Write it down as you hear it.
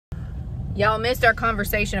Y'all missed our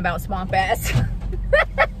conversation about swamp ass.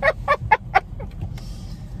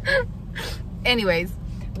 Anyways,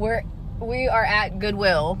 we are at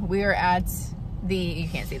Goodwill. We are at the, you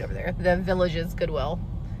can't see it over there, the Villages Goodwill.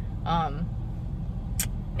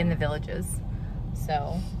 In the Villages.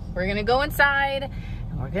 So we're gonna go inside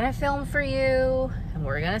and we're gonna film for you, and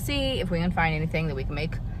we're gonna see if we can find anything that we can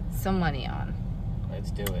make some money on. Let's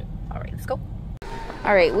do it. All right, let's go.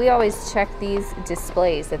 All right, we always check these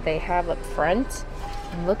displays that they have up front.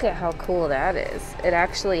 And look at how cool that is. It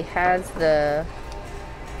actually has the,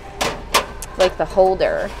 like the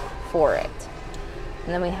holder for it.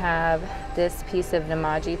 And then we have this piece of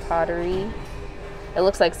Namaji pottery. It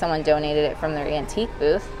looks like someone donated it from their antique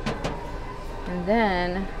booth. And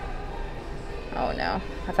then, oh no,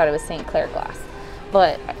 I thought it was St. Clair glass.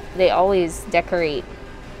 But they always decorate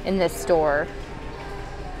in this store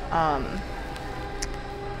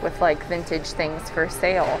with like vintage things for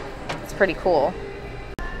sale. It's pretty cool.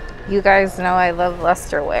 You guys know I love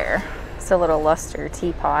lusterware. It's a little luster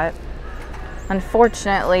teapot.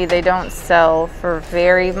 Unfortunately, they don't sell for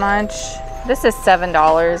very much. This is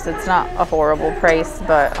 $7. It's not a horrible price,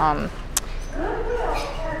 but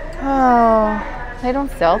oh, they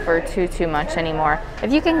don't sell for too much anymore.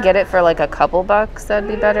 If you can get it for like a couple bucks, that'd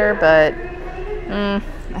be better, but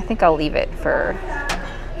I think I'll leave it for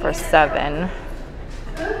 $7.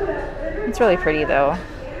 It's really pretty though.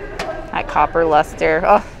 That copper luster,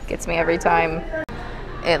 oh, gets me every time.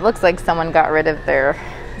 It looks like someone got rid of their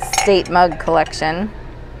state mug collection.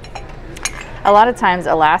 A lot of times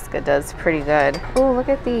Alaska does pretty good. Oh, look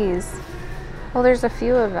at these. Well, there's a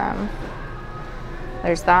few of them.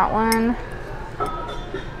 There's that one.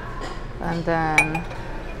 And then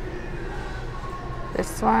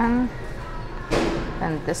this one.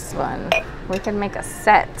 And this one. We can make a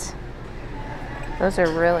set. Those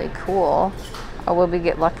are really cool. Oh, will we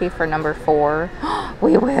get lucky for number 4?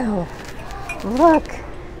 We will. Look.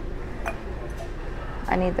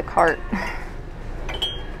 I need the cart.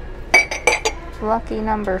 Lucky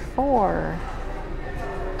number 4.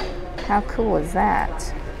 How cool is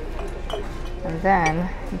that? And then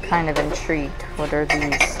I'm kind of intrigued. What are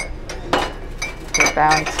these? They're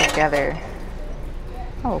bound together.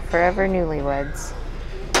 Oh, Forever Newlyweds.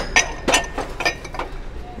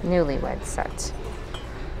 Newlywed set.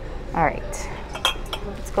 All right,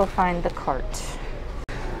 let's go find the cart.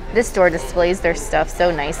 This store displays their stuff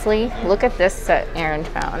so nicely. Look at this set Erin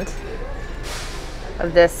found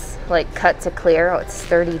of this like cut to clear. Oh, it's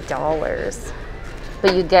 $30.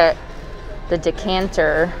 But you get the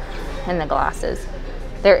decanter and the glasses.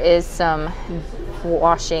 There is some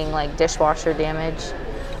washing, like dishwasher damage.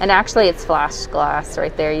 And actually it's flash glass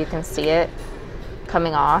right there. You can see it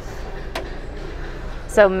coming off.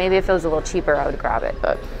 So maybe if it was a little cheaper, I would grab it.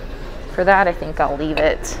 But for that, I think I'll leave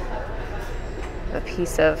it. A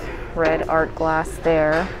piece of red art glass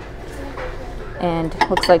there. And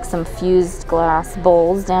looks like some fused glass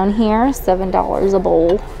bowls down here, $7 a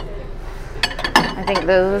bowl. I think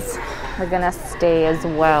those are gonna stay as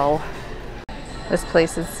well. This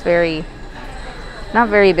place is not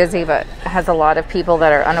very busy, but has a lot of people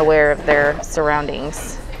that are unaware of their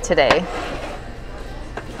surroundings today.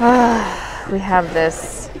 We have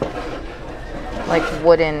this like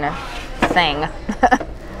wooden thing.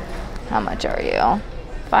 How much are you?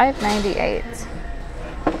 $5.98.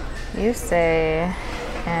 You say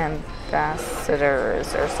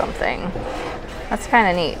ambassadors or something. That's kind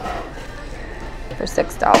of neat for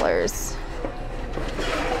 $6.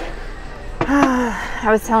 I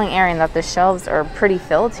was telling Erin that the shelves are pretty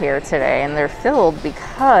filled here today, and they're filled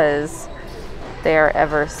because they are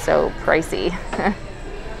ever so pricey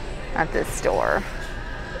at this store.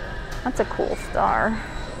 That's a cool star.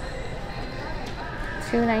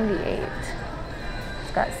 $2.98.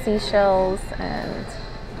 It's got seashells and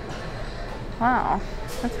wow,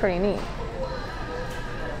 that's pretty neat.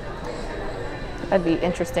 That'd be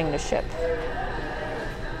interesting to ship.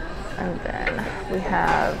 And then we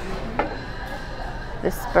have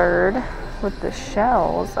this bird with the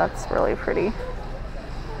shells. That's really pretty.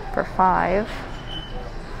 For $5.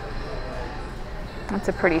 That's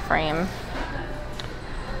a pretty frame.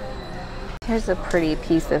 Here's a pretty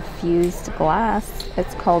piece of fused glass.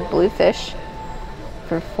 It's called Bluefish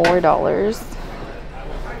for $4.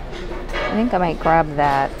 I think I might grab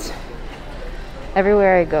that.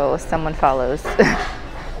 Everywhere I go, someone follows.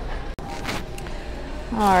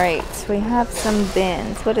 All right, we have some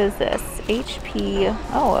bins. What is this? HP,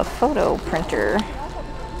 oh, a photo printer.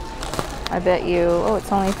 I bet you, oh,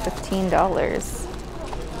 it's only $15.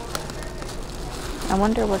 I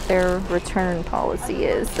wonder what their return policy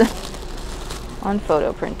is on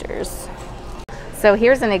photo printers. So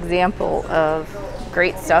here's an example of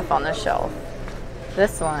great stuff on the shelf.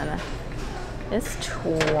 This one is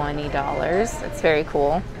 $20. It's very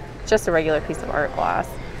cool. It's just a regular piece of art glass.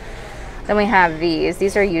 Then we have these.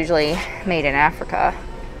 These are usually made in Africa.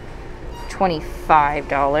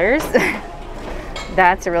 $25.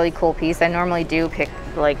 That's a really cool piece. I normally do pick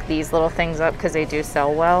like these little things up because they do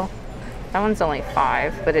sell well. That one's only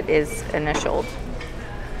 $5, but it is initialed.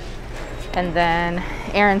 And then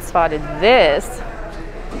Aaron spotted this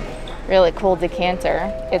really cool decanter.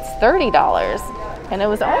 It's $30, and it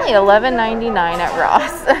was only $11.99 at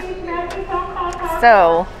Ross.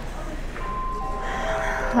 So,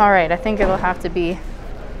 all right, I think it'll have to be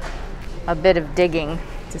a bit of digging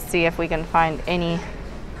to see if we can find any,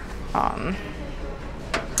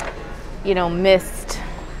 you know, missed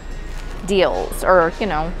deals or, you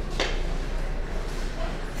know,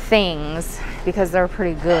 things, because they're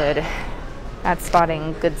pretty good at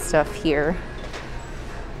spotting good stuff here.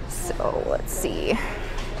 So let's see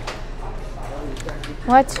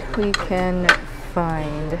what we can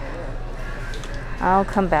find. I'll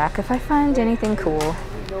come back if I find anything cool.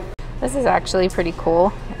 This is actually pretty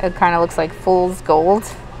cool. It kind of looks like fool's gold.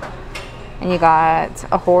 And you got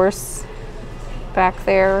a horse back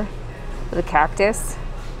there with a cactus.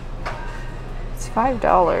 It's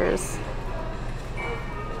 $5.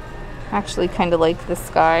 Actually kind of like this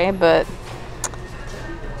guy, but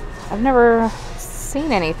I've never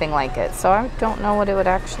seen anything like it, so I don't know what it would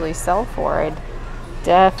actually sell for. I'd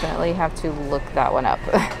definitely have to look that one up.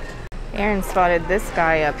 Aaron spotted this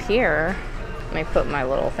guy up here. Let me put my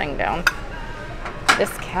little thing down.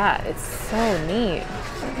 This cat, it's so neat.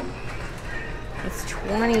 It's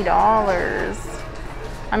 $20.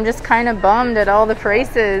 I'm just kind of bummed at all the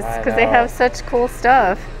prices because they have such cool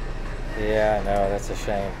stuff. Yeah, I know, that's a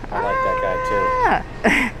shame. I like that guy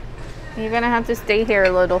too. You're gonna have to stay here,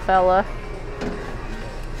 little fella.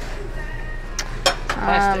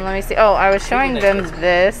 Let me see. Oh, I was showing them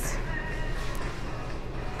this.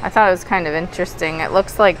 I thought it was kind of interesting. It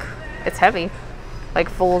looks like it's heavy, like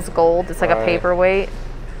fool's gold. It's like a paperweight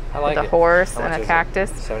with a horse and a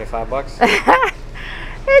cactus. $75.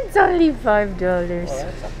 It's only $5. Well,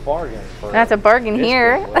 that's a bargain. That's a bargain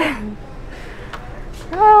here.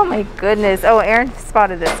 Oh my goodness. Oh, Aaron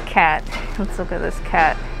spotted this cat. Let's look at this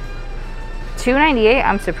cat. $2.98.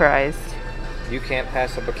 I'm surprised. You can't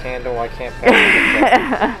pass up a candle. I can't pass up a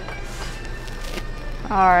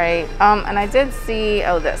candle. All right. And I did see.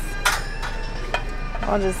 Oh, this.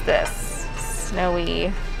 What is this?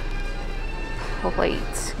 Snowy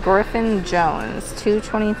plate. Griffin Jones.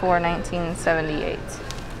 $224, 1978.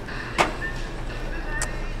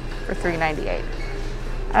 For $3.98.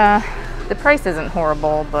 The price isn't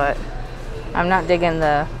horrible, but I'm not digging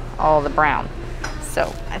all the brown.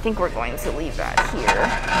 So I think we're going to leave that here.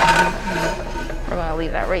 We're going to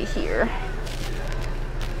leave that right here.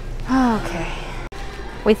 Okay.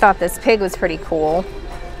 We thought this pig was pretty cool.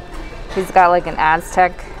 He's got like an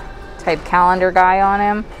Aztec type calendar guy on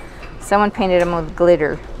him. Someone painted him with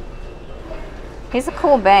glitter. He's a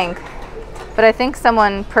cool bank, but I think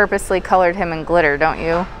someone purposely colored him in glitter, don't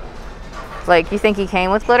you? Like, you think he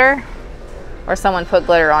came with glitter? Or someone put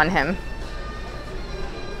glitter on him?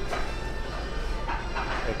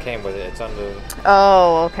 It came with it. It's under.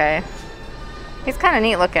 Oh, okay. He's kind of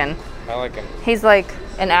neat looking. I like him. He's like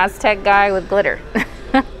an Aztec guy with glitter.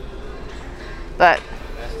 But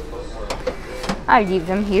I leave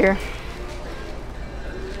them here.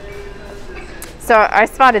 So I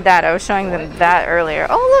spotted that. I was showing them that earlier.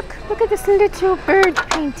 Oh, look at this little bird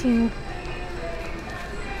painting.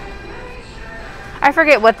 I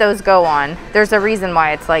forget what those go on. There's a reason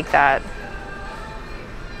why it's like that.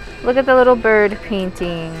 Look at the little bird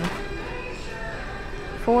painting.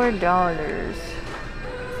 $4.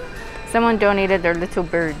 Someone donated their little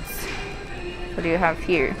birds. What do you have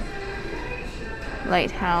here?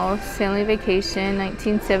 Lighthouse, family vacation,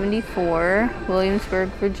 1974, Williamsburg,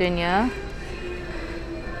 Virginia.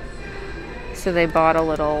 So they bought a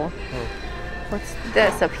little. What's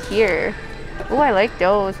this up here? Oh, I like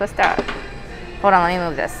those. What's that? Hold on, let me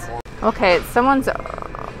move this. Okay, it's someone's.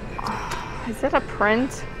 Is it a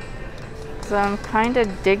print? So I'm kind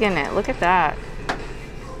of digging it. Look at that.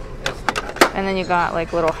 And then you got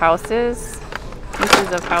like little houses,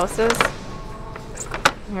 pieces of houses.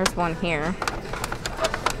 Here's one here.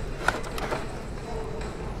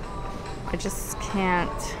 I just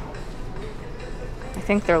can't. I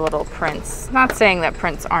think they're little prints. Not saying that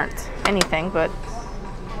prints aren't anything, but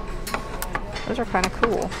those are kind of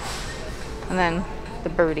cool. And then the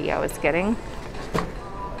birdie I was getting.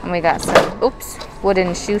 And we got some, oops,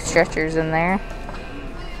 wooden shoe stretchers in there.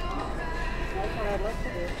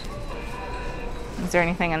 Is there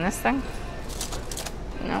anything in this thing?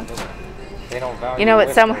 No. They don't value You know what?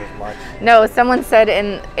 as much. No. Someone said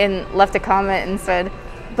left a comment and said,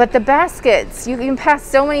 "But the baskets, you can pass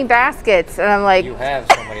so many baskets," and I'm like, You have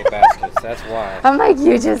so many baskets. That's why. I'm like,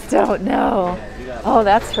 you just don't know. Yeah, Oh,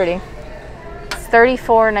 that's pretty. It's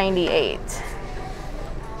 $34.98.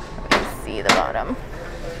 Let me see the bottom.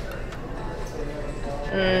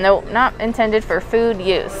 Nope, not intended for food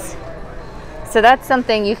use. So that's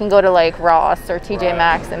something you can go to like Ross or TJ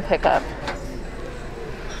Maxx and pick up.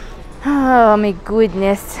 Oh my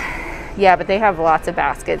goodness. Yeah, but they have lots of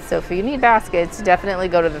baskets. So if you need baskets, definitely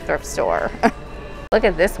go to the thrift store. Look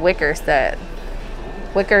at this wicker set.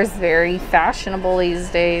 Wicker's very fashionable these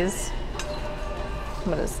days.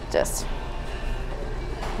 What is this?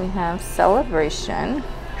 We have Celebration,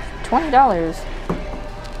 $20.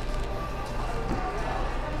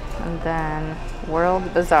 And then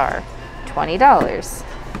World Bazaar, $20.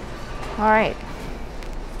 All right.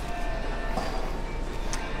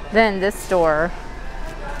 Then this store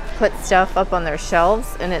puts stuff up on their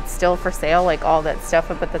shelves and it's still for sale, like all that stuff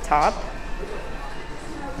up at the top.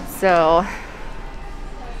 So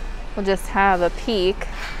we'll just have a peek.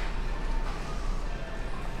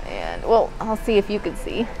 And well, I'll see if you can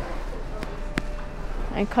see.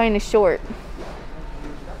 I'm kind of short.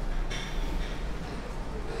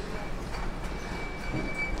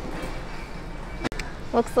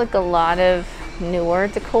 Looks like a lot of newer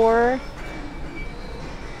decor.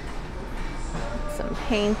 Some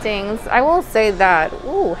paintings. I will say that,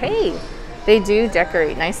 ooh, hey, they do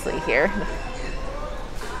decorate nicely here.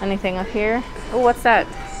 Anything up here? Oh, what's that?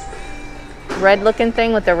 Red looking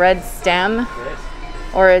thing with the red stem?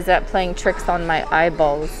 Or is that playing tricks on my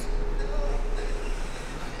eyeballs?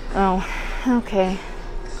 Oh, okay.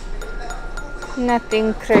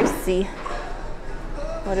 Nothing crazy.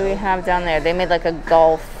 What do we have down there? They made like a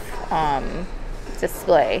golf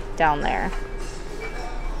display down there.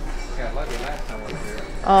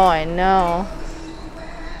 Oh, I know.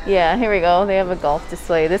 Yeah, here we go. They have a golf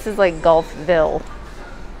display. This is like Golfville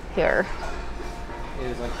here,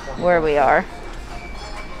 where we are.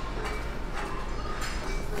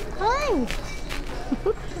 Hi.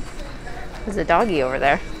 There's a doggy over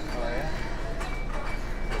there.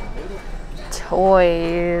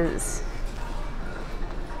 Toys.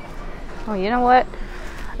 Oh, you know what?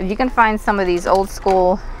 If you can find some of these old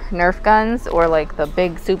school Nerf guns or like the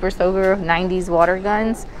big Super Soaker 90s water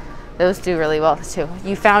guns, those do really well too.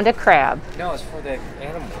 You found a crab. No, it's for the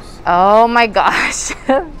animals. Oh my gosh.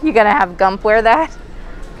 You gonna have Gump wear that?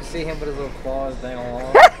 You see him with his little claws dangling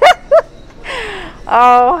along?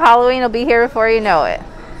 Oh, Halloween will be here before you know it.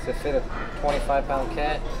 Does it fit a 25-pound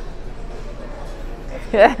cat?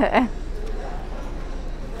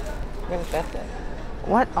 What is that thing?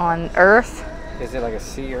 What on earth? Is it like a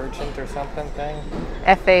sea urchin or something thing?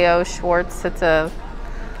 FAO Schwartz. It's a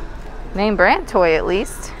name brand toy at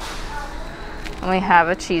least. And we have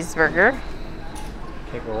a cheeseburger.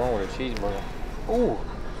 Can't go wrong with a cheeseburger. Ooh,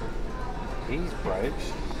 he's bright.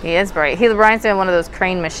 He is bright. He reminds me of one of those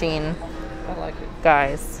crane machine I like it.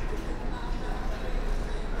 guys.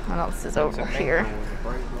 What else is over here?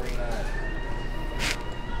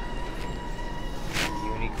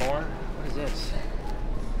 Unicorn? What is this?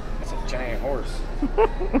 That's a giant horse.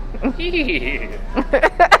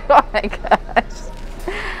 Oh my gosh.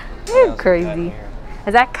 You're crazy.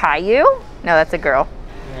 Is that Caillou? No, that's a girl.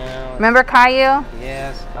 No. Remember Caillou?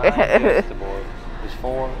 Yes, I'm the boy. There's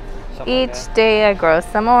 4. Each day I grow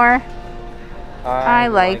some more. I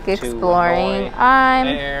like exploring. I'm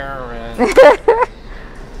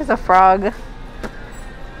There's a frog.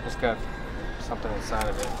 It's got something inside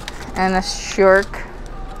of it. And a shark.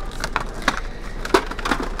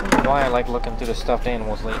 Why I like looking through the stuffed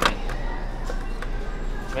animals lately.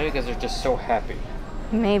 Maybe because they're just so happy.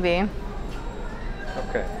 Maybe.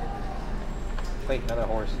 Okay. Wait, another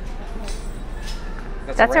horse.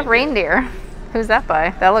 That's a reindeer. Who's that by?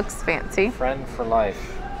 That looks fancy. Friend for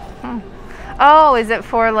life. Oh, is it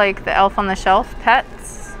for like the Elf on the Shelf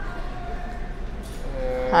pets?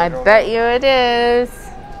 I bet you it is.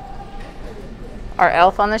 Our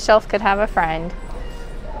Elf on the Shelf could have a friend.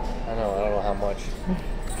 I don't know how much.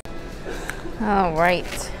 All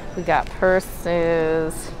right, we got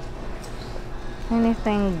purses.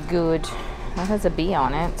 Anything good? That has a bee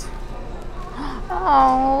on it.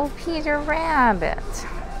 Oh, Peter Rabbit.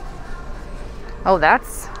 Oh,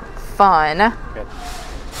 that's fun. Good.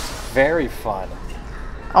 Very fun.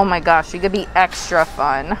 Oh my gosh, you could be extra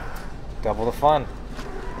fun. Double the fun.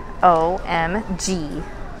 OMG.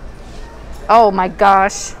 Oh my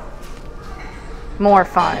gosh. More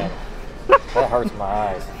fun. That hurts my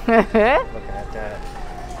eyes. Looking at that.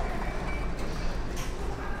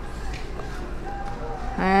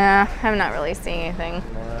 I'm not really seeing anything.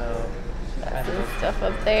 No. Got some stuff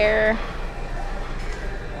up there.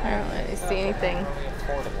 I don't really see anything. Really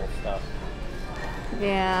affordable stuff.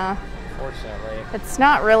 Yeah. Fortunately. It's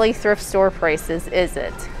not really thrift store prices, is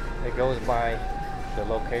it? It goes by the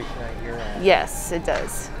location that you're at. Yes, it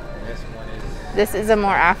does. And this one is... This is a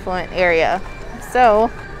more affluent area.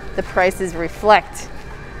 So the prices reflect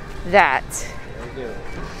that. They do.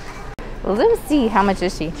 Well, let's see. How much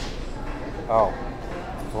is she? Oh.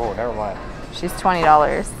 Oh, never mind. She's $20.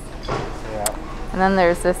 Yeah. And then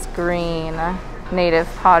there's this green native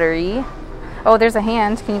pottery. Oh, there's a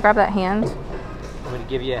hand. Can you grab that hand? Want me to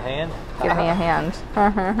give you a hand? Give me a hand.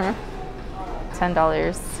 $10.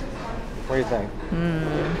 What do you think?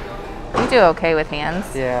 You do okay with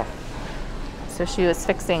hands. Yeah. So she was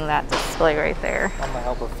fixing that display right there. I'm gonna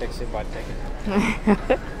help her fix it by taking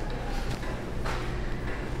it.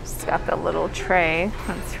 She's got the little tray.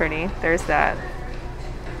 That's pretty. There's that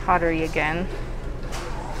pottery again.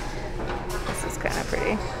 This is kind of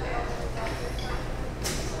pretty.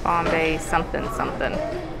 Bombay something something.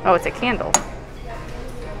 Oh, it's a candle.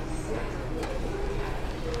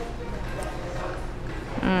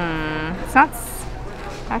 It's not.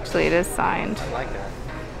 Actually, it is signed. I like that.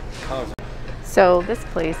 Colors. So this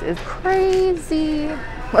place is crazy.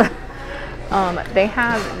 They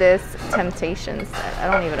have this Temptation set. I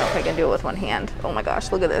don't even know if I can do it with one hand. Oh my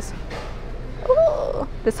gosh, look at this. Oh,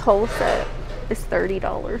 this whole set is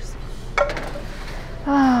 $30.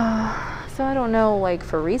 So I don't know, like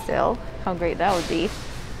for resale, how great that would be.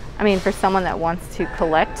 I mean, for someone that wants to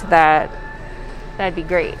collect that, that'd be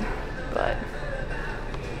great. But,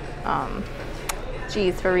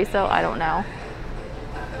 geez, for resale, I don't know.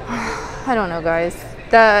 I don't know, guys.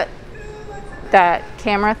 That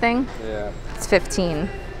camera thing, Yeah. it's $15.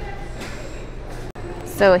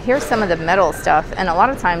 So here's some of the metal stuff, and a lot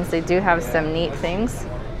of times they do have some neat things.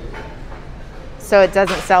 So it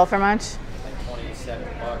doesn't sell for much? Like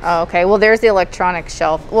 $27. Oh, okay. Well, there's the electronic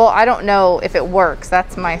shelf. Well, I don't know if it works.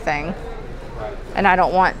 That's my thing. And I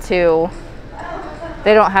don't want to.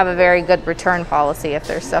 They don't have a very good return policy if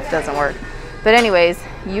their stuff doesn't work. But anyways,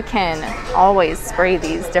 you can always spray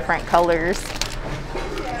these different colors.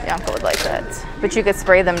 Yeah, Uncle would like that. But you could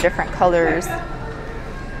spray them different colors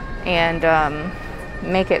and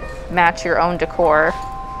make it match your own decor.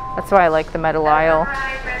 That's why I like the metal aisle.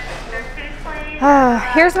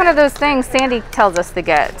 Here's one of those things Sandy tells us to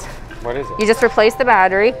get. What is it? You just replace the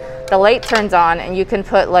battery, the light turns on, and you can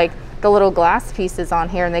put like the little glass pieces on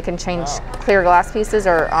here, and they can change clear glass pieces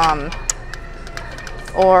or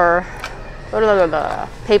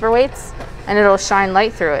paperweights, and it'll shine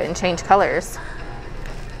light through it and change colors.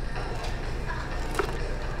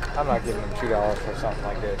 I'm not giving them $2 for something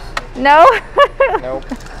like this. No? Nope.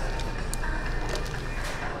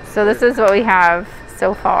 So this is what we have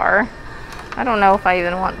so far. I don't know if I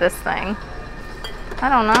even want this thing. I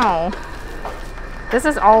don't know. This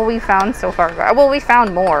is all we found so far. Well, we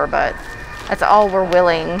found more, but that's all we're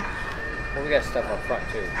willing. Well, we got stuff up front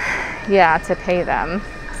too. Yeah, to pay them.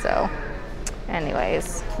 So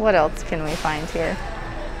anyways, what else can we find here?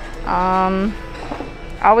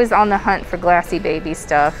 Always on the hunt for glassy baby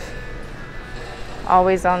stuff.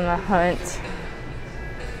 Always on the hunt.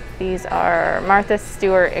 These are Martha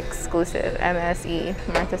Stewart exclusive, MSE,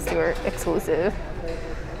 Martha Stewart exclusive.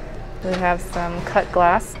 We have some cut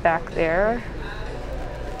glass back there.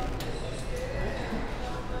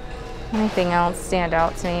 Anything else stand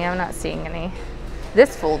out to me? I'm not seeing any.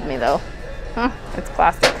 This fooled me though. Huh, it's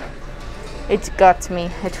plastic. It got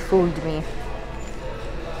me, it fooled me.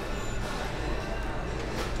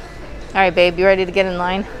 All right, babe, you ready to get in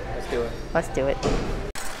line? Let's do it. Let's do it.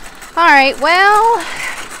 All right, well.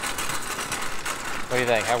 What do you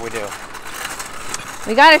think? How'd we do?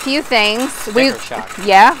 We got a few things. Sticker shock.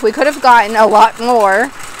 Yeah, we could have gotten a lot more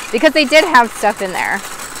because they did have stuff in there.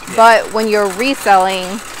 Yeah. But when you're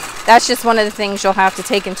reselling, that's just one of the things you'll have to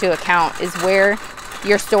take into account is where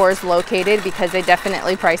your store is located, because they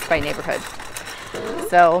definitely price by neighborhood.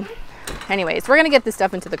 So anyways, we're gonna get this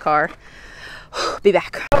stuff into the car. Be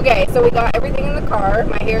back. Okay, so we got everything in the car.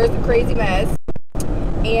 My hair is a crazy mess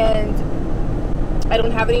and I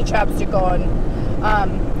don't have any chapstick on.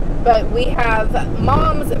 But we have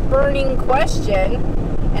Mom's burning question,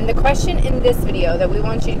 and the question in this video that we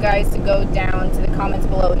want you guys to go down to the comments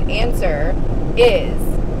below and answer is,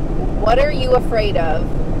 what are you afraid of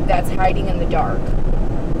that's hiding in the dark?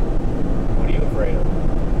 What are you afraid of?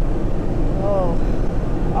 Oh,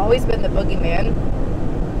 always been the boogeyman.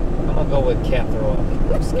 I'm gonna go with cat throw up.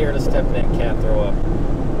 I'm scared of stepping in cat throw up.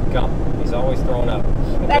 Come, he's always throwing up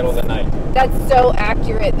in the middle of the night. That's so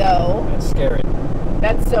accurate though. That's scary.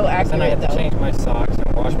 That's so accurate, Then I had to change my socks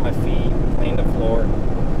and wash my feet, clean the floor.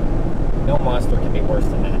 No monster can be worse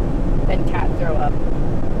than that. Then cat throw up.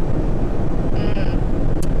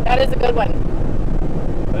 That is a good one.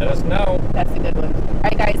 Let us know. That's a good one. All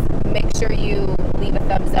right, guys, make sure you leave a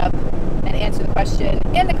thumbs up and answer the question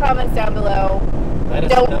in the comments down below. Let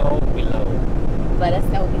us know below. Let us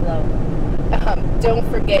know below. Don't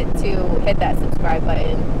forget to hit that subscribe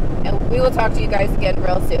button. And we will talk to you guys again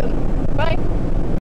real soon. Bye.